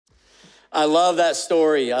I love that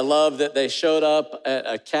story. I love that they showed up at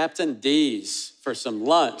a Captain D's for some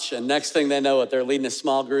lunch, and next thing they know it, they're leading a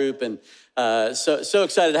small group, and so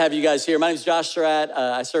excited to have you guys here. My name's Josh Surratt.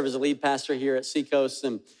 I serve as a lead pastor here at Seacoast,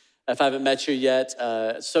 and if I haven't met you yet,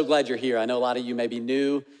 so glad you're here. I know a lot of you may be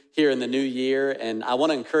new here in the new year, and I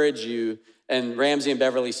want to encourage you, and Ramsey and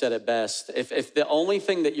Beverly said it best, if the only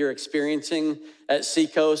thing that you're experiencing at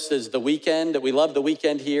Seacoast is the weekend, that we love the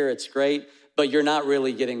weekend here, it's great, but you're not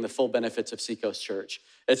really getting the full benefits of Seacoast Church.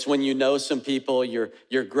 It's when you know some people,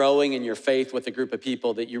 you're growing in your faith with a group of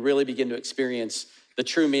people that you really begin to experience the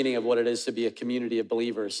true meaning of what it is to be a community of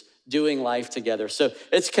believers doing life together. So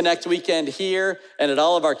it's Connect Weekend here and at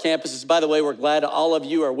all of our campuses. By the way, we're glad all of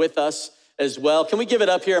you are with us as well. Can we give it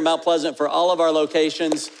up here in Mount Pleasant for all of our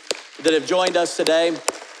locations that have joined us today?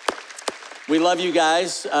 We love you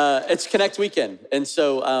guys. It's Connect Weekend, and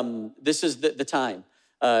so this is the time.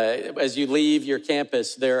 As you leave your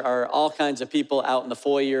campus, there are all kinds of people out in the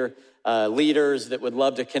foyer, leaders that would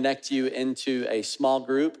love to connect you into a small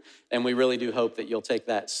group, and we really do hope that you'll take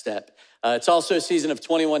that step. It's also a season of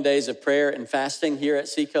 21 days of prayer and fasting here at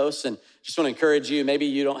Seacoast, and just want to encourage you, maybe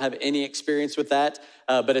you don't have any experience with that,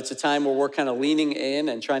 but it's a time where we're kind of leaning in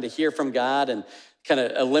and trying to hear from God and kind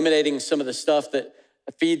of eliminating some of the stuff that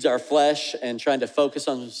feeds our flesh and trying to focus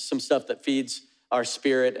on some stuff that feeds our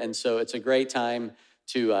spirit, and so it's a great time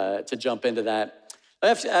to jump into that. I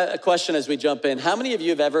have a question as we jump in. How many of you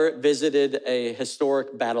have ever visited a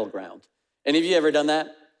historic battleground? Any of you ever done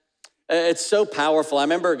that? It's so powerful. I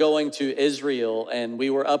remember going to Israel, and we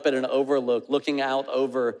were up at an overlook looking out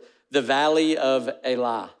over the valley of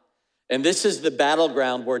Elah. And this is the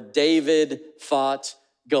battleground where David fought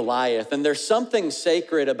Goliath. And there's something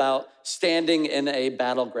sacred about standing in a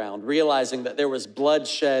battleground, realizing that there was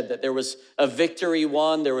bloodshed, that there was a victory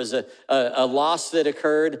won, there was a loss that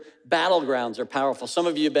occurred. Battlegrounds are powerful. Some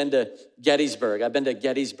of you have been to Gettysburg. I've been to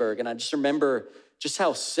Gettysburg, and I just remember just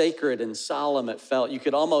how sacred and solemn it felt. You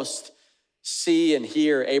could almost see and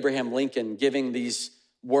hear Abraham Lincoln giving these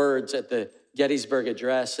words at the Gettysburg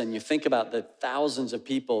Address, and you think about the thousands of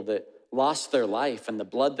people that lost their life and the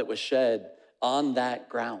blood that was shed on that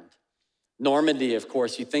ground. Normandy, of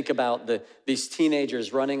course, you think about these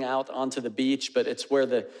teenagers running out onto the beach, but it's where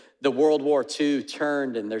the World War II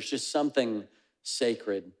turned, and there's just something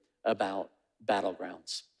sacred about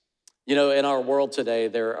battlegrounds. You know, in our world today,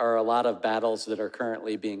 there are a lot of battles that are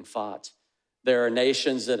currently being fought. There are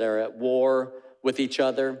nations that are at war with each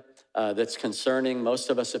other. That's concerning. Most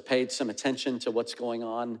of us have paid some attention to what's going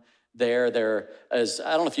on there. There is,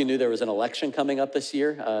 I don't know if you knew there was an election coming up this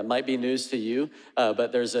year. It might be news to you,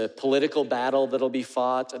 but there's a political battle that'll be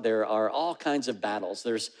fought. There are all kinds of battles.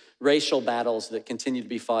 There's racial battles that continue to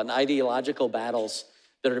be fought and ideological battles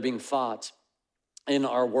that are being fought in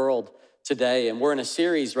our world today. And we're in a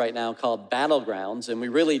series right now called Battlegrounds, and we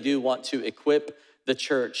really do want to equip the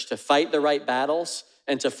church to fight the right battles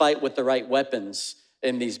and to fight with the right weapons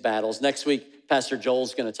in these battles. Next week, Pastor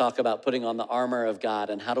Joel's going to talk about putting on the armor of God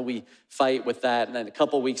and how do we fight with that. And in a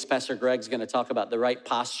couple weeks, Pastor Greg's going to talk about the right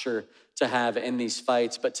posture to have in these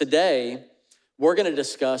fights. But today, we're going to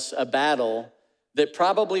discuss a battle that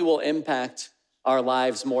probably will impact our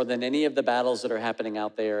lives more than any of the battles that are happening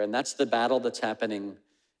out there. And that's the battle that's happening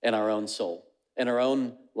in our own soul, in our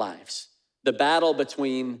own lives. The battle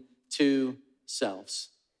between two selves.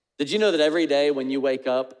 Did you know that every day when you wake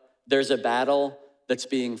up, there's a battle that's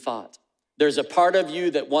being fought? There's a part of you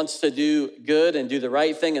that wants to do good and do the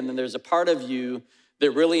right thing, and then there's a part of you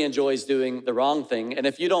that really enjoys doing the wrong thing. And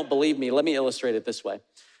if you don't believe me, let me illustrate it this way.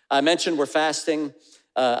 I mentioned we're fasting.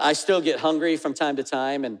 I still get hungry from time to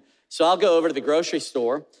time, and so I'll go over to the grocery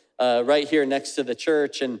store right here next to the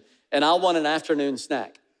church, and I'll want an afternoon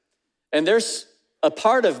snack. And there's a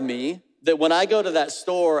part of me that when I go to that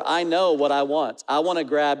store, I know what I want. I want to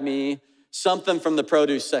grab me something from the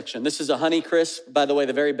produce section. This is a Honeycrisp, by the way,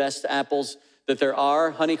 the very best apples that there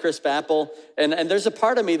are, Honeycrisp apple. And there's a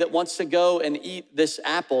part of me that wants to go and eat this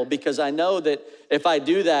apple because I know that if I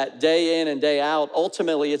do that day in and day out,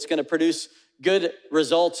 ultimately it's gonna produce good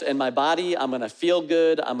results in my body. I'm gonna feel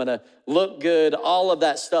good, I'm gonna look good, all of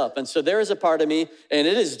that stuff. And so there is a part of me, and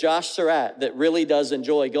it is Josh Surratt, that really does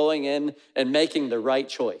enjoy going in and making the right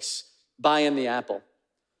choice, buying the apple.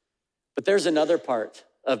 But there's another part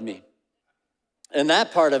of me. And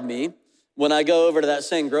that part of me, when I go over to that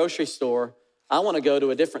same grocery store, I want to go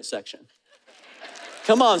to a different section.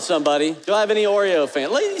 Come on, somebody. Do I have any Oreo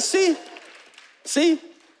fans? See?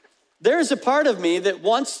 There's a part of me that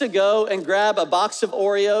wants to go and grab a box of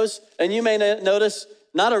Oreos, and you may notice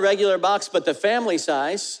not a regular box, but the family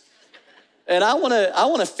size. And I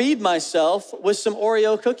want to feed myself with some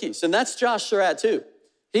Oreo cookies, and that's Josh Surratt too.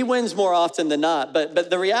 He wins more often than not. But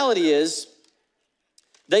the reality is,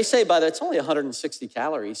 they say it's only 160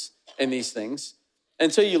 calories in these things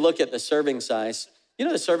until you look at the serving size. You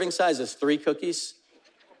know the serving size is 3 cookies?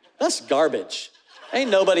 That's garbage. Ain't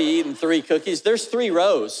nobody eating 3 cookies. There's 3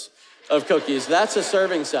 rows of cookies. That's a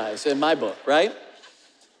serving size in my book, right?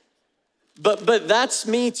 But that's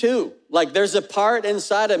me too. Like there's a part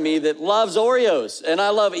inside of me that loves Oreos, and I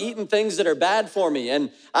love eating things that are bad for me.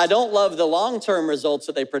 And I don't love the long-term results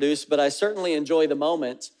that they produce, but I certainly enjoy the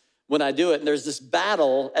moment when I do it. And there's this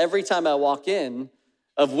battle every time I walk in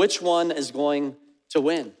of which one is going to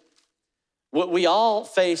win. We all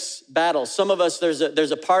face battles. Some of us, there's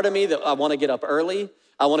a part of me that I want to get up early.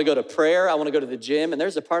 I want to go to prayer. I want to go to the gym. And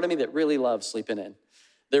there's a part of me that really loves sleeping in,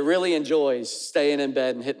 that really enjoys staying in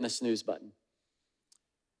bed and hitting the snooze button.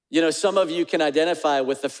 You know, some of you can identify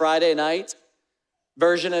with the Friday night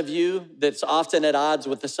version of you that's often at odds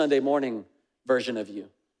with the Sunday morning version of you.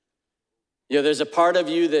 You know, there's a part of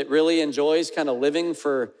you that really enjoys kind of living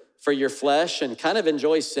for your flesh and kind of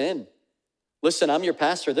enjoys sin. Listen, I'm your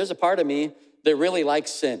pastor. There's a part of me that really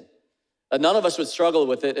likes sin. None of us would struggle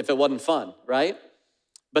with it if it wasn't fun, right?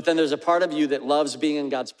 But then there's a part of you that loves being in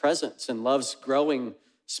God's presence and loves growing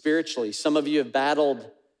spiritually. Some of you have battled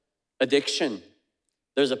addiction.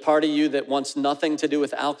 There's a part of you that wants nothing to do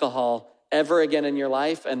with alcohol ever again in your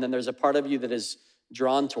life, and then there's a part of you that is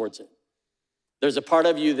drawn towards it. There's a part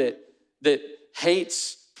of you that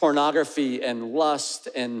hates pornography and lust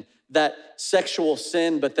and that sexual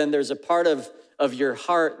sin, but then there's a part of your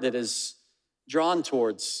heart that is drawn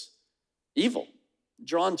towards evil,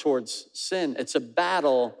 drawn towards sin. It's a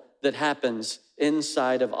battle that happens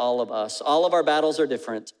inside of all of us. All of our battles are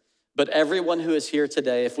different, but everyone who is here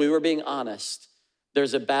today, if we were being honest,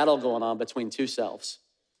 there's a battle going on between 2 selves.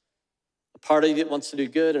 A part of you that wants to do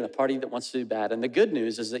good and a part of you that wants to do bad. And the good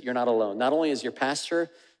news is that you're not alone. Not only is your pastor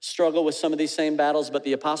struggle with some of these same battles, but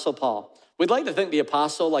the Apostle Paul. We'd like to think the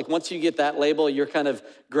apostle, like once you get that label, you're kind of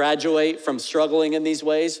graduate from struggling in these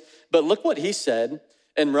ways. But look what he said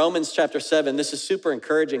in Romans chapter 7. This is super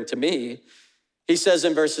encouraging to me. He says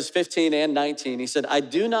in verses 15 and 19, he said, I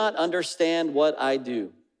do not understand what I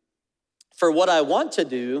do. For what I want to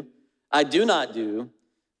do, I do not do,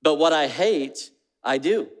 but what I hate, I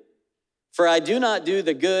do. For I do not do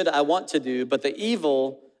the good I want to do, but the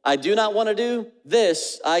evil I do not want to do,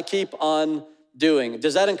 this I keep on doing.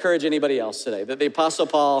 Does that encourage anybody else today? That the Apostle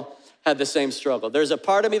Paul had the same struggle. There's a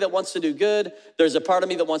part of me that wants to do good. There's a part of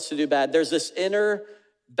me that wants to do bad. There's this inner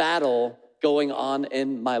battle going on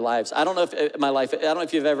in my lives. I don't know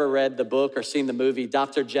if you've ever read the book or seen the movie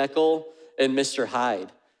Dr. Jekyll and Mr.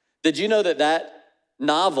 Hyde. Did you know that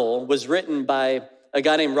novel was written by a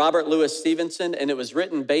guy named Robert Louis Stevenson, and it was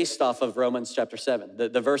written based off of Romans chapter 7,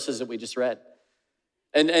 the verses that we just read.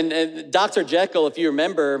 And Dr. Jekyll, if you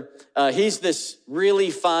remember, he's this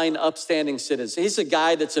really fine, upstanding citizen. He's a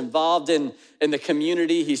guy that's involved in the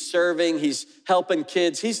community. He's serving, he's helping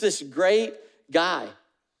kids. He's this great guy.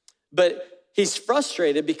 But he's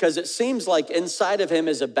frustrated because it seems like inside of him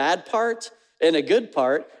is a bad part and a good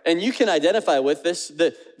part. And you can identify with this.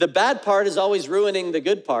 The bad part is always ruining the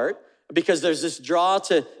good part because there's this draw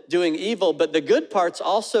to doing evil, but the good part's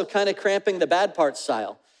also kind of cramping the bad part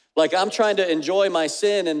style. Like I'm trying to enjoy my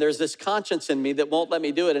sin and there's this conscience in me that won't let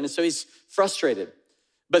me do it. And so he's frustrated.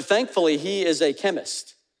 But thankfully, he is a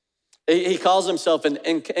chemist. He calls himself an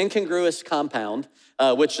incongruous compound,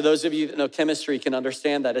 which those of you that know chemistry can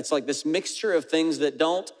understand that. It's like this mixture of things that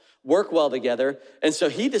don't work well together. And so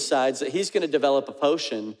he decides that he's going to develop a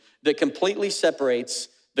potion that completely separates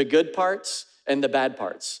the good parts and the bad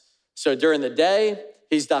parts. So during the day,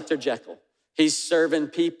 he's Dr. Jekyll. He's serving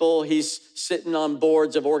people. He's sitting on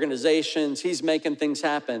boards of organizations. He's making things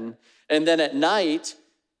happen. And then at night,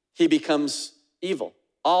 he becomes evil,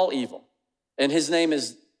 all evil. And his name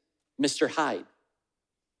is Mr. Hyde.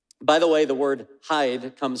 By the way, the word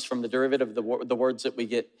hide comes from the derivative of the words that we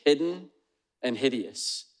get hidden and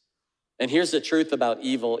hideous. And here's the truth about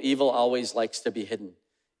evil. Evil always likes to be hidden.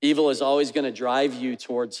 Evil is always going to drive you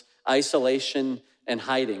towards isolation and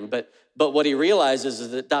hiding. But what he realizes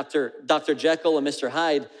is that Dr. Jekyll and Mr.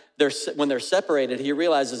 Hyde, when they're separated, he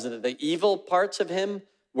realizes that the evil parts of him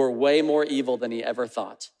were way more evil than he ever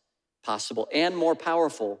thought possible and more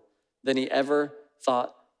powerful than he ever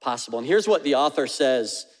thought possible. And here's what the author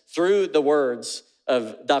says through the words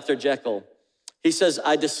of Dr. Jekyll. He says,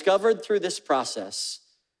 I discovered through this process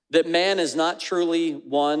that man is not truly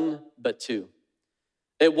one, but two.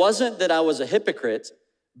 It wasn't that I was a hypocrite.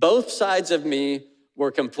 Both sides of me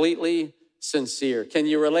were completely sincere. Can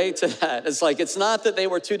you relate to that? It's like, it's not that they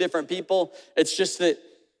were two different people. It's just that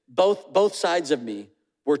both sides of me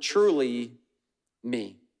were truly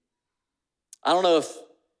me. I don't know if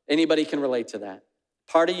anybody can relate to that.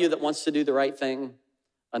 Part of you that wants to do the right thing,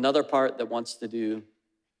 another part that wants to do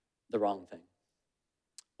the wrong thing.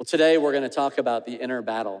 Well, today we're going to talk about the inner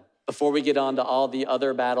battle. Before we get on to all the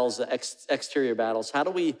other battles, the exterior battles, how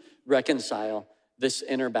do we reconcile this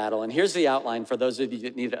inner battle? And here's the outline for those of you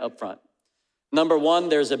that need it up front. Number one,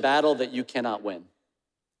 there's a battle that you cannot win.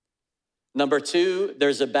 Number two,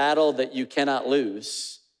 there's a battle that you cannot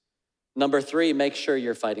lose. Number three, make sure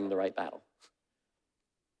you're fighting the right battle.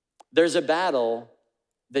 There's a battle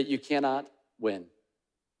that you cannot win.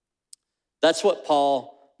 That's what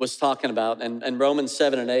Paul was talking about. And Romans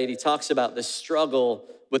 7 and 8, he talks about this struggle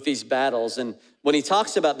with these battles. And when he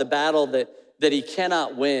talks about the battle that he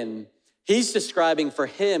cannot win, he's describing for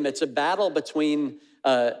him, it's a battle between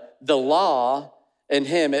the law and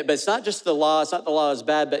him. But it's not just the law. It's not the law is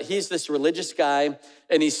bad, but he's this religious guy.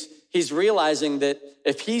 And he's realizing that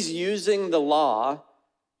if he's using the law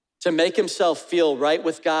to make himself feel right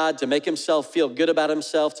with God, to make himself feel good about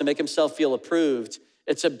himself, to make himself feel approved,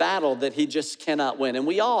 it's a battle that he just cannot win. And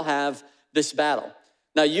we all have this battle.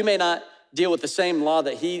 Now, you may not deal with the same law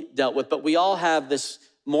that he dealt with, but we all have this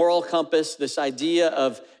moral compass, this idea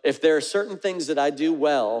of if there are certain things that I do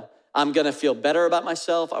well, I'm gonna feel better about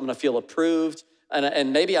myself, I'm gonna feel approved,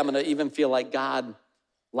 and maybe I'm gonna even feel like God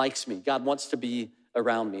likes me. God wants to be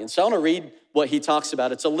around me. And so I wanna read what he talks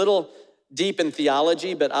about. It's a little deep in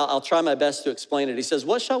theology, but I'll try my best to explain it. He says,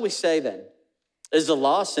 what shall we say then? Is the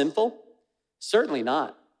law sinful? Certainly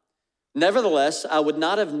not. Nevertheless, I would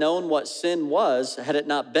not have known what sin was had it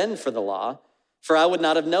not been for the law, for I would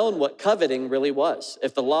not have known what coveting really was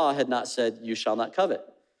if the law had not said, you shall not covet.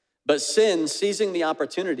 But sin, seizing the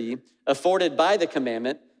opportunity afforded by the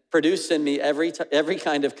commandment, produced in me every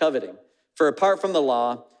kind of coveting. For apart from the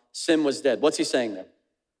law, sin was dead. What's he saying there?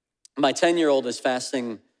 My 10-year-old is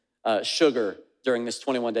fasting sugar during this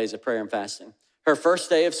 21 days of prayer and fasting. Her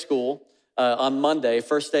first day of school, on Monday,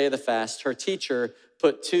 first day of the fast, her teacher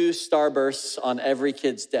put 2 Starbursts on every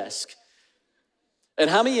kid's desk. And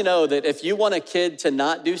how many of you know that if you want a kid to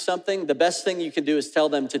not do something, the best thing you can do is tell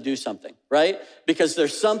them to do something, right? Because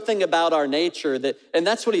there's something about our nature and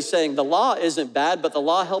that's what he's saying. The law isn't bad, but the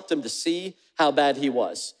law helped him to see how bad he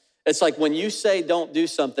was. It's like when you say don't do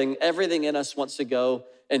something, everything in us wants to go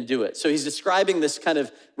and do it. So he's describing this kind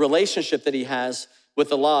of relationship that he has with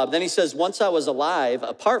the law. Then he says, once I was alive,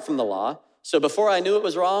 apart from the law, so before I knew it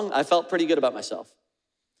was wrong, I felt pretty good about myself.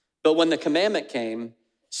 But when the commandment came,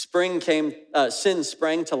 sin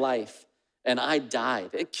sprang to life, and I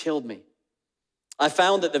died. It killed me. I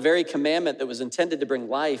found that the very commandment that was intended to bring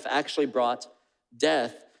life actually brought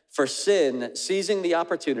death, for sin, seizing the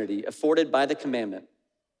opportunity afforded by the commandment,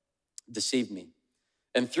 deceived me.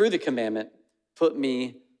 And through the commandment, put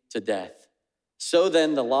me to death. So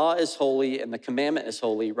then the law is holy and the commandment is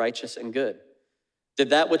holy, righteous, and good. Did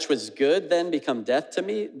that which was good then become death to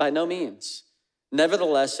me? By no means.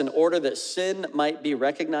 Nevertheless, in order that sin might be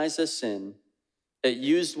recognized as sin, it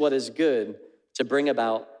used what is good to bring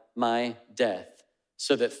about my death,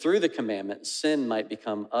 so that through the commandment, sin might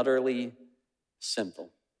become utterly sinful.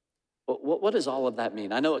 What does all of that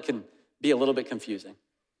mean? I know it can be a little bit confusing.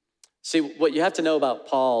 See, what you have to know about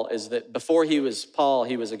Paul is that before he was Paul,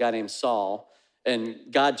 he was a guy named Saul, and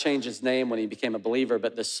God changed his name when he became a believer,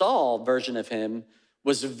 but the Saul version of him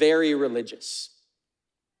was very religious.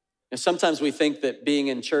 And sometimes we think that being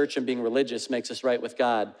in church and being religious makes us right with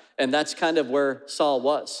God, and that's kind of where Saul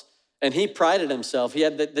was. And he prided himself. He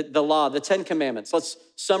had the law, the 10 commandments. Let's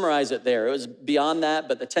summarize it there. It was beyond that,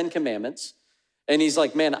 but the 10 commandments. And he's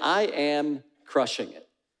like, man, I am crushing it.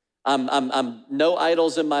 I'm no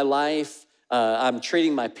idols in my life. I'm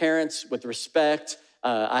treating my parents with respect.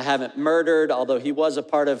 I haven't murdered, although he was a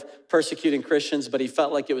part of persecuting Christians, but he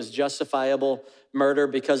felt like it was justifiable murder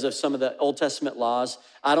because of some of the Old Testament laws.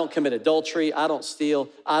 I don't commit adultery. I don't steal.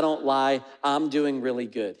 I don't lie. I'm doing really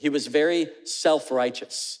good. He was very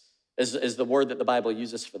self-righteous, is the word that the Bible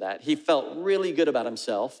uses for that. He felt really good about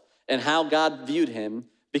himself and how God viewed him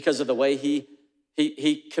because of the way he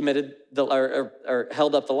committed or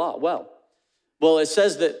held up the law. Well, it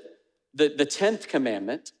says that the 10th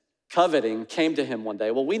commandment, coveting, came to him one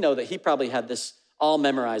day. Well, we know that he probably had this all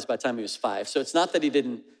memorized by the time he was 5. So it's not that he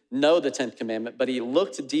didn't know the 10th commandment, but he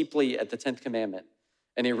looked deeply at the 10th commandment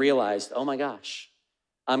and he realized, oh my gosh,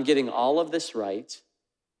 I'm getting all of this right,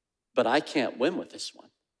 but I can't win with this one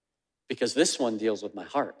because this one deals with my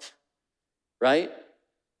heart, right?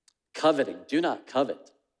 Coveting, do not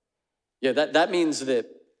covet. Yeah, that means that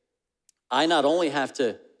I not only have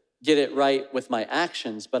to get it right with my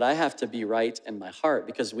actions, but I have to be right in my heart,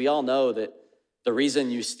 because we all know that The reason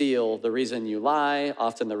you steal, the reason you lie,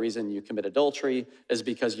 often the reason you commit adultery is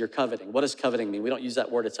because you're coveting. What does coveting mean? We don't use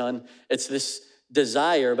that word a ton. It's this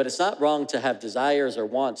desire, but it's not wrong to have desires or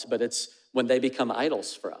wants, but it's when they become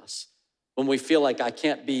idols for us. When we feel like I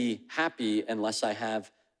can't be happy unless I have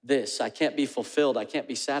this. I can't be fulfilled. I can't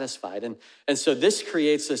be satisfied. And so this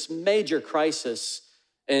creates this major crisis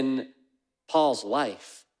in Paul's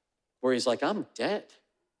life where he's like, I'm dead.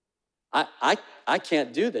 I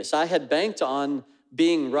can't do this. I had banked on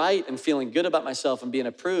being right and feeling good about myself and being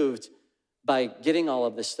approved by getting all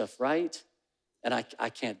of this stuff right, and I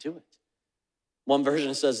can't do it. One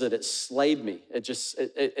version says that it slayed me.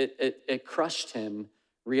 It crushed him,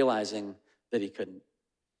 realizing that he couldn't.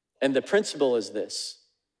 And the principle is this: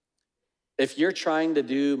 if you're trying to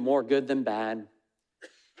do more good than bad,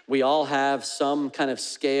 we all have some kind of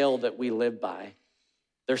scale that we live by.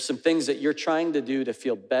 There's some things that you're trying to do to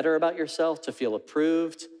feel better about yourself, to feel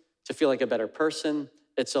approved, to feel like a better person.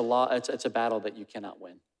 It's a battle that you cannot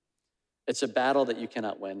win. It's a battle that you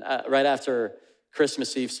cannot win. Right after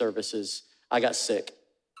Christmas Eve services, I got sick.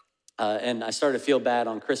 And I started to feel bad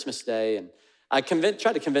on Christmas Day. And I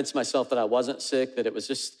tried to convince myself that I wasn't sick, that it was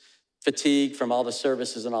just fatigue from all the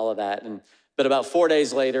services and all of that. But about 4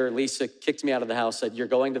 days later, Lisa kicked me out of the house, said, you're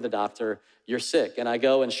going to the doctor, you're sick. And I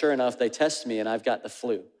go, and sure enough, they test me, and I've got the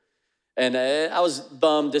flu. And I was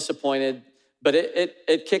bummed, disappointed, but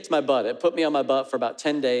it kicked my butt. It put me on my butt for about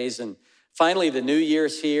 10 days. And finally, the new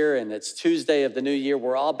year's here, and it's Tuesday of the new year.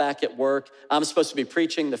 We're all back at work. I'm supposed to be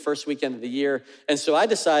preaching the first weekend of the year. And so I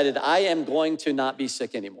decided I am going to not be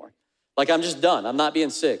sick anymore. Like, I'm just done. I'm not being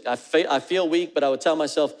sick. I feel weak, but I would tell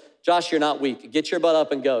myself, Josh, you're not weak. Get your butt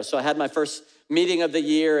up and go. So I had my first meeting of the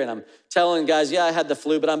year, and I'm telling guys, yeah, I had the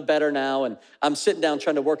flu, but I'm better now. And I'm sitting down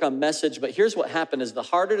trying to work on message. But here's what happened is the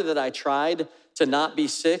harder that I tried to not be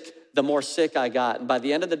sick, the more sick I got. And by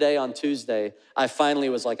the end of the day on Tuesday, I finally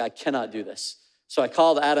was like, I cannot do this. So I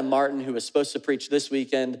called Adam Martin, who was supposed to preach this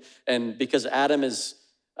weekend. And because Adam is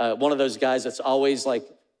one of those guys that's always like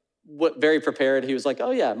very prepared, he was like,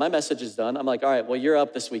 oh yeah, my message is done. I'm like, all right, well, you're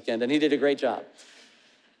up this weekend. And he did a great job.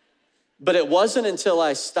 But it wasn't until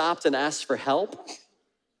I stopped and asked for help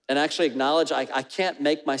and actually acknowledged I can't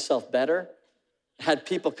make myself better, had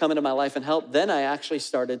people come into my life and help, then I actually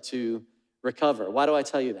started to recover. Why do I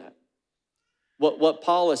tell you that? What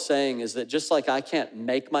Paul is saying is that just like I can't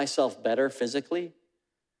make myself better physically,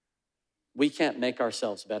 we can't make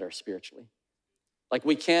ourselves better spiritually. Like,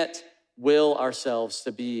 we can't will ourselves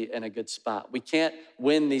to be in a good spot. We can't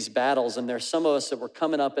win these battles. And there's some of us that we're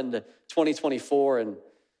coming up into 2024 and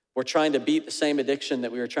we're trying to beat the same addiction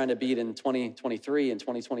that we were trying to beat in 2023 and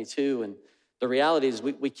 2022. And the reality is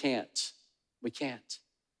we can't. We can't.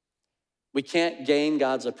 We can't gain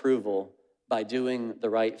God's approval by doing the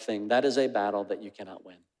right thing. That is a battle that you cannot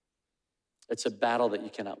win. It's a battle that you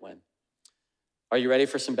cannot win. Are you ready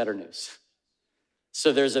for some better news?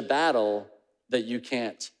 So there's a battle that you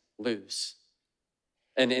can't lose.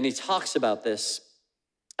 And he talks about this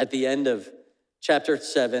at the end of chapter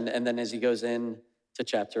 7, and then as he goes in to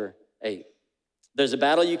chapter 8. There's a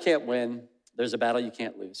battle you can't win. There's a battle you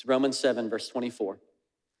can't lose. Romans 7, verse 24.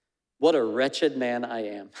 What a wretched man I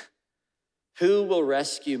am. Who will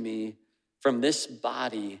rescue me from this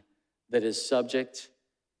body that is subject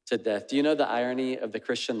to death? Do you know the irony of the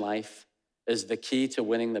Christian life is the key to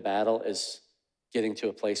winning the battle is getting to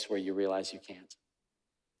a place where you realize you can't.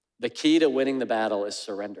 The key to winning the battle is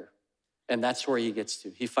surrender. And that's where he gets to.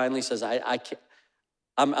 He finally says,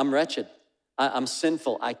 I'm wretched. I'm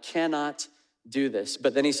sinful. I cannot do this.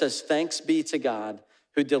 But then he says, thanks be to God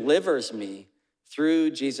who delivers me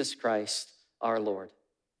through Jesus Christ, our Lord.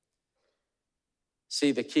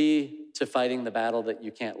 See, the key to fighting the battle that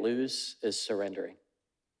you can't lose is surrendering.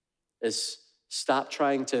 Is stop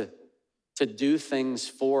trying to do things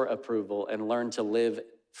for approval and learn to live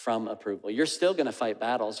from approval. You're still gonna fight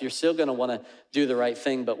battles. You're still gonna wanna do the right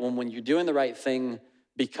thing, but when you're doing the right thing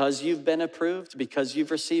because you've been approved, because you've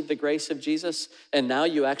received the grace of Jesus, and now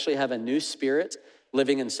you actually have a new spirit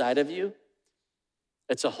living inside of you,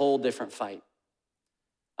 it's a whole different fight.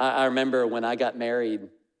 I remember when I got married,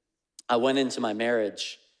 I went into my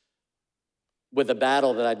marriage with a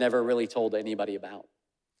battle that I'd never really told anybody about.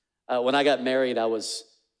 When I got married, I was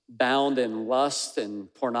bound in lust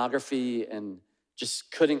and pornography and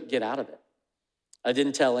just couldn't get out of it. I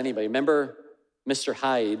didn't tell anybody. Remember, Mr.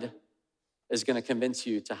 Hyde is gonna convince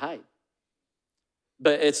you to hide.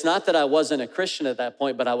 But it's not that I wasn't a Christian at that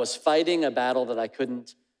point, but I was fighting a battle that I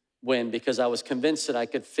couldn't win because I was convinced that I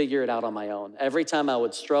could figure it out on my own. Every time I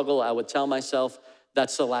would struggle, I would tell myself,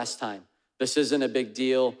 that's the last time. This isn't a big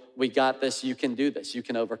deal. We got this. You can do this. You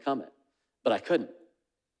can overcome it. But I couldn't.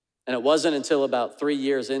 And it wasn't until about 3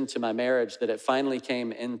 years into my marriage that it finally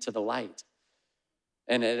came into the light.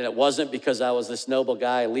 And it wasn't because I was this noble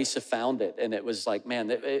guy. Lisa found it. And it was like,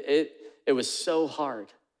 man, it was so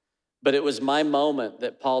hard. But it was my moment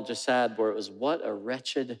that Paul just had where it was, what a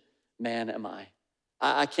wretched man am I.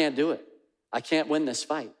 I can't do it. I can't win this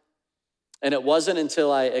fight. And it wasn't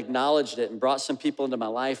until I acknowledged it and brought some people into my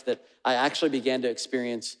life that I actually began to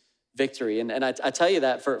experience victory. And I tell you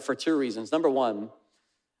that for two reasons. Number one,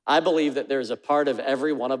 I believe that there's a part of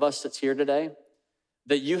every one of us that's here today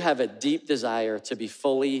that you have a deep desire to be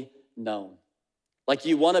fully known. Like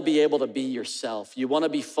you want to be able to be yourself. You want to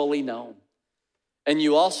be fully known. And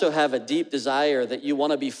you also have a deep desire that you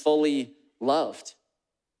want to be fully loved.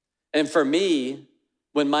 And for me,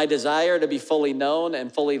 when my desire to be fully known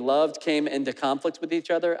and fully loved came into conflict with each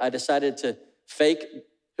other, I decided to fake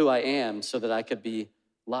who I am so that I could be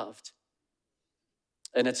loved.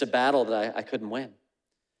 And it's a battle that I couldn't win.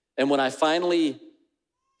 And when I finally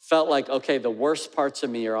felt like, okay, the worst parts of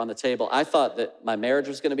me are on the table, I thought that my marriage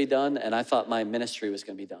was gonna be done and I thought my ministry was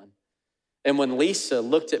gonna be done. And when Lisa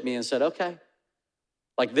looked at me and said, okay,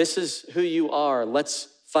 like this is who you are, let's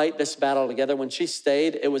fight this battle together. When she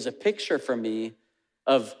stayed, it was a picture for me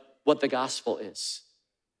of what the gospel is.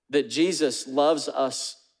 That Jesus loves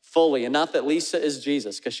us fully, and not that Lisa is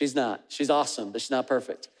Jesus, because she's not. She's awesome, but she's not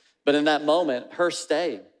perfect. But in that moment, her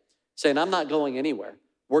staying, saying, I'm not going anywhere.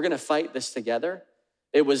 We're gonna fight this together.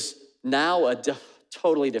 It was now a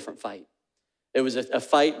totally different fight. It was a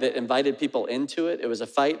fight that invited people into it. It was a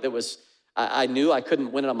fight that was, I knew I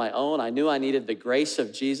couldn't win it on my own. I knew I needed the grace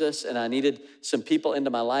of Jesus and I needed some people into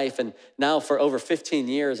my life. And now for over 15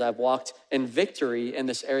 years, I've walked in victory in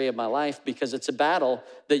this area of my life because it's a battle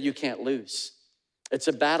that you can't lose. It's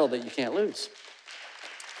a battle that you can't lose.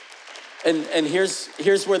 And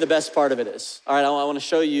here's where the best part of it is. All right, I want to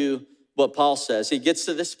show you what Paul says. He gets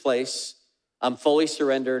to this place, I'm fully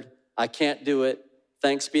surrendered, I can't do it,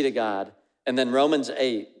 thanks be to God. And then Romans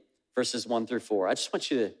 8, verses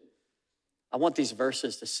 1-4. I want these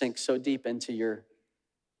verses to sink so deep into your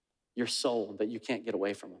soul that you can't get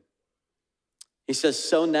away from them. He says,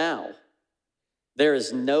 so now there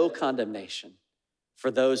is no condemnation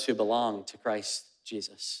for those who belong to Christ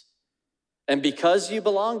Jesus. And because you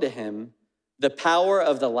belong to him, the power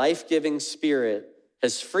of the life-giving Spirit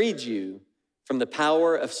has freed you from the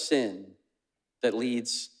power of sin that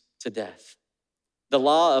leads to death. The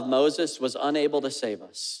law of Moses was unable to save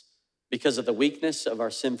us because of the weakness of our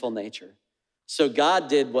sinful nature. So God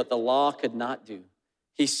did what the law could not do.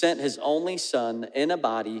 He sent his only son in a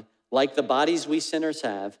body like the bodies we sinners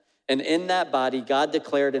have, and in that body, God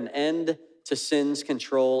declared an end to sin's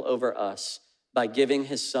control over us by giving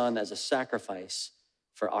his son as a sacrifice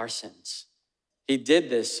for our sins. He did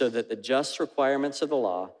this so that the just requirements of the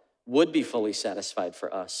law would be fully satisfied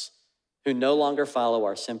for us, who no longer follow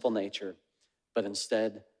our sinful nature, but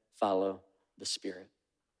instead follow the Spirit.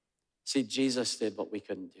 See, Jesus did what we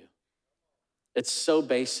couldn't do. It's so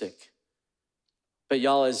basic. But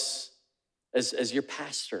y'all, as your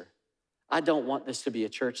pastor, I don't want this to be a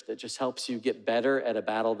church that just helps you get better at a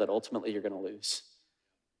battle that ultimately you're gonna lose.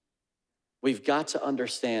 We've got to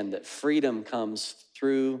understand that freedom comes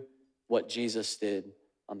through what Jesus did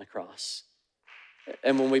on the cross.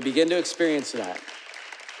 And when we begin to experience that,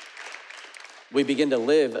 we begin to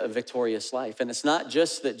live a victorious life. And it's not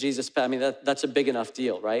just that Jesus, that's a big enough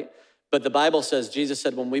deal, right? But the Bible says, Jesus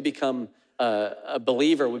said, when we become a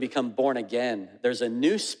believer, we become born again. There's a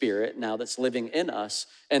new spirit now that's living in us.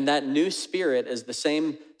 And that new spirit is the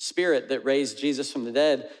same spirit that raised Jesus from the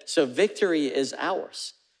dead. So victory is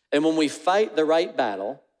ours. And when we fight the right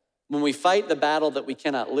battle, when we fight the battle that we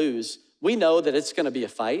cannot lose, we know that it's gonna be a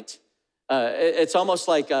fight. It's almost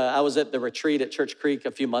like I was at the retreat at Church Creek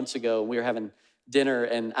a few months ago. We were having dinner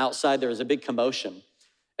and outside there was a big commotion.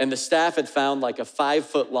 And the staff had found like a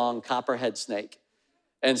 5-foot-long copperhead snake.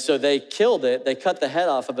 And so they killed it, they cut the head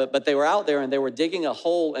off of it, but they were out there and they were digging a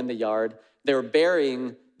hole in the yard. They were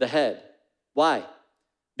burying the head. Why?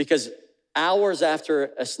 Because hours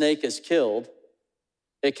after a snake is killed,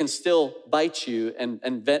 it can still bite you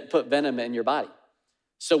and put venom in your body.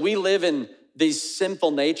 So we live in these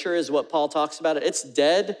sinful nature is what Paul talks about. It's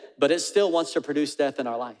dead, but it still wants to produce death in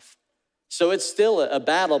our life. So it's still a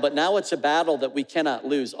battle, but now it's a battle that we cannot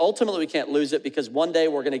lose. Ultimately, we can't lose it because one day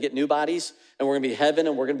we're gonna get new bodies and we're gonna be heaven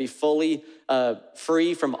and we're gonna be fully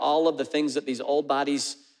free from all of the things that these old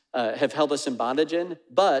bodies have held us in bondage in.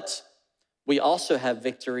 But we also have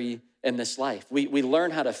victory in this life. We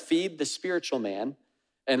learn how to feed the spiritual man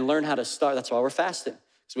and learn how to starve. That's why we're fasting.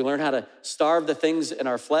 So we learn how to starve the things in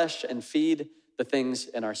our flesh and feed the things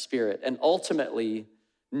in our spirit. And ultimately,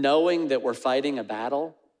 knowing that we're fighting a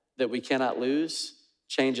battle that we cannot lose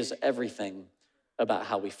changes everything about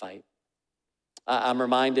how we fight. I'm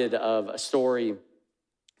reminded of a story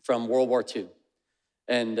from World War II.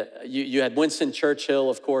 And you had Winston Churchill,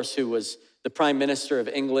 of course, who was the Prime Minister of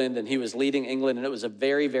England, and he was leading England, and it was a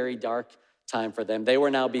very, very dark time for them. They were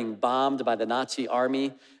now being bombed by the Nazi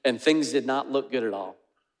army, and things did not look good at all.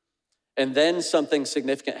 And then something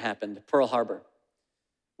significant happened, Pearl Harbor.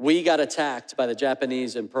 We got attacked by the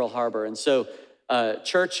Japanese in Pearl Harbor, and so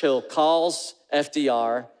Churchill calls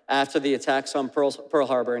FDR after the attacks on Pearl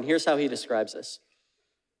Harbor, and here's how he describes this.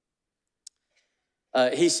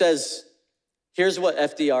 He says, here's what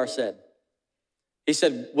FDR said. He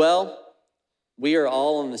said, well, we are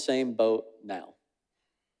all in the same boat now.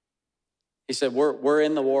 He said, we're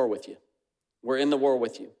in the war with you. We're in the war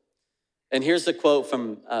with you. And here's the quote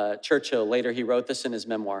from Churchill. Later, he wrote this in his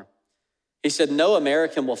memoir. He said, no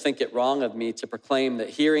American will think it wrong of me to proclaim that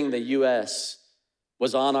hearing the U.S.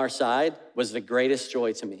 was on our side was the greatest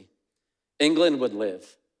joy to me. England would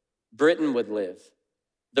live. Britain would live.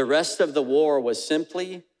 The rest of the war was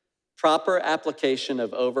simply proper application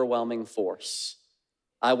of overwhelming force.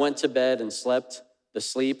 I went to bed and slept the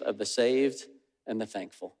sleep of the saved and the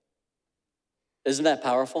thankful. Isn't that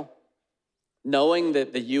powerful? Knowing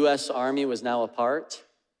that the U.S. Army was now apart,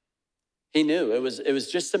 he knew it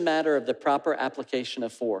was just a matter of the proper application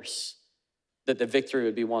of force that the victory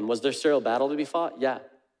would be won. Was there still a battle to be fought? Yeah,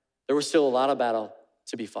 there was still a lot of battle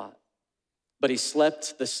to be fought. But he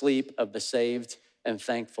slept the sleep of the saved and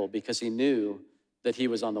thankful because he knew that he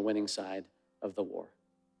was on the winning side of the war.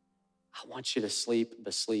 I want you to sleep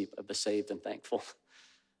the sleep of the saved and thankful.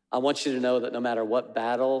 I want you to know that no matter what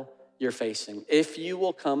battle you're facing, if you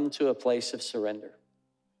will come to a place of surrender,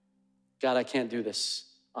 God, I can't do this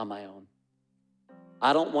on my own.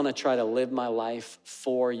 I don't want to try to live my life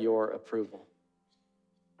for your approval.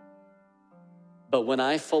 But when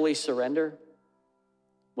I fully surrender,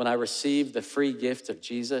 when I receive the free gift of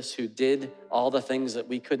Jesus, who did all the things that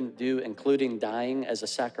we couldn't do, including dying as a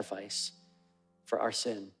sacrifice for our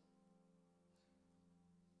sin,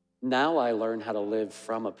 now I learn how to live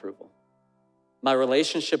from approval. My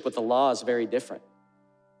relationship with the law is very different.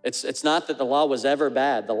 It's not that the law was ever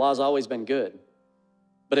bad. The law's always been good.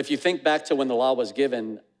 But if you think back to when the law was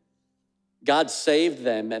given, God saved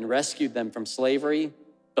them and rescued them from slavery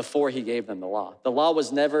before he gave them the law. The law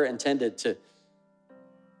was never intended to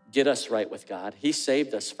get us right with God. He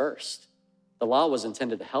saved us first. The law was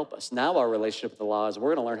intended to help us. Now our relationship with the law is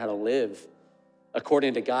we're gonna learn how to live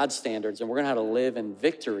according to God's standards, and we're gonna have to live in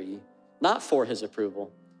victory, not for his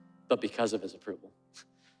approval, but because of his approval.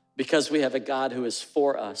 Because we have a God who is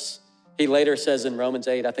for us. He later says in Romans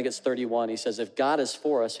 8, I think it's 31, he says, if God is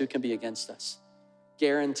for us, who can be against us?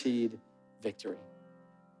 Guaranteed victory.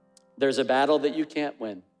 There's a battle that you can't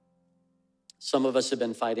win. Some of us have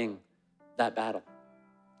been fighting that battle.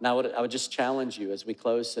 Now, I would just challenge you as we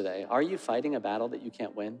close today. Are you fighting a battle that you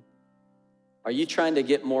can't win? Are you trying to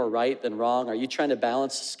get more right than wrong? Are you trying to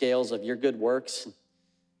balance the scales of your good works?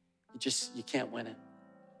 You can't win it.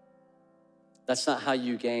 That's not how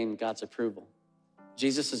you gain God's approval.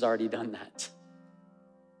 Jesus has already done that.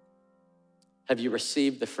 Have you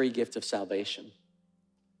received the free gift of salvation?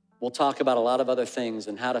 We'll talk about a lot of other things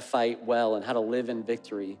and how to fight well and how to live in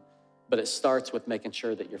victory, but it starts with making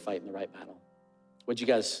sure that you're fighting the right battle. Would you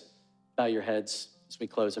guys bow your heads as we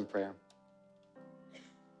close in prayer?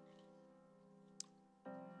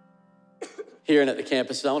 Here and at the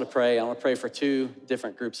campuses, I want to pray. I want to pray for two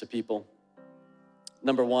different groups of people.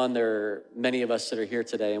 Number one, there are many of us that are here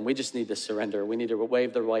today, and we just need to surrender. We need to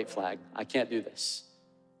wave the white flag. I can't do this.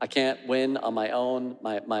 I can't win on my own.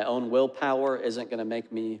 My own willpower isn't going to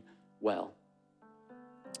make me well.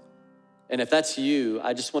 And if that's you,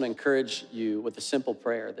 I just want to encourage you with a simple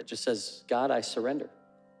prayer that just says, God, I surrender.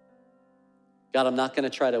 God, I'm not going to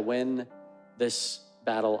try to win this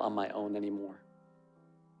battle on my own anymore.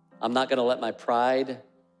 I'm not going to let my pride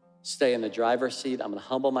stay in the driver's seat. I'm going to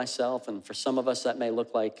humble myself. And for some of us, that may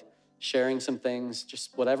look like sharing some things,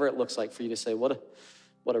 just whatever it looks like for you to say, what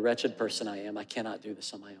a wretched person I am. I cannot do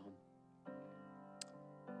this on my own.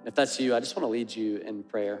 If that's you, I just want to lead you in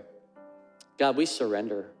prayer. God, we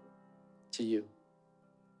surrender to you.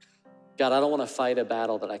 God, I don't want to fight a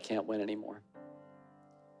battle that I can't win anymore.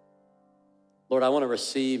 Lord, I want to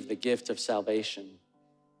receive the gift of salvation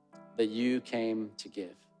that you came to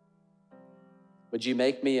give. Would you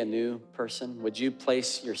make me a new person? Would you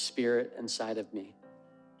place your spirit inside of me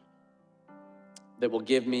that will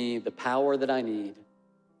give me the power that I need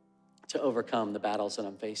to overcome the battles that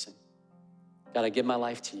I'm facing? God, I give my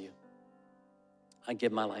life to you. I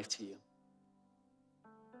give my life to you.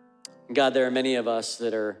 And God, there are many of us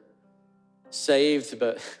that are saved,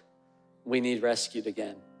 but we need rescued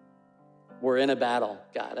again. We're in a battle,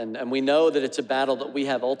 God, and we know that it's a battle that we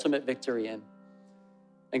have ultimate victory in.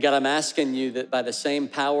 And God, I'm asking you that by the same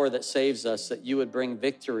power that saves us, that you would bring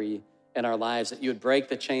victory in our lives, that you would break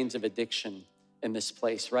the chains of addiction in this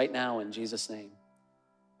place right now in Jesus' name.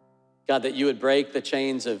 God, that you would break the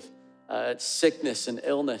chains of sickness and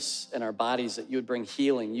illness in our bodies, that you would bring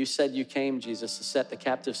healing. You said you came, Jesus, to set the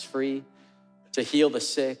captives free, to heal the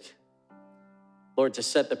sick, Lord, to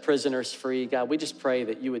set the prisoners free. God, we just pray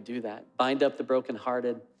that you would do that. Bind up the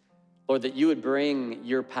brokenhearted. Lord, that you would bring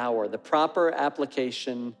your power, the proper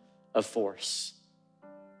application of force.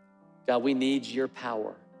 God, we need your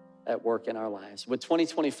power at work in our lives. Would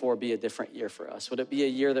 2024 be a different year for us? Would it be a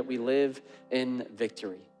year that we live in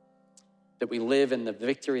victory? That we live in the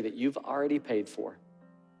victory that you've already paid for?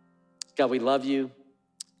 God, we love you.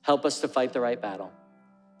 Help us to fight the right battle.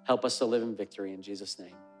 Help us to live in victory in Jesus'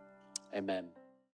 name. Amen.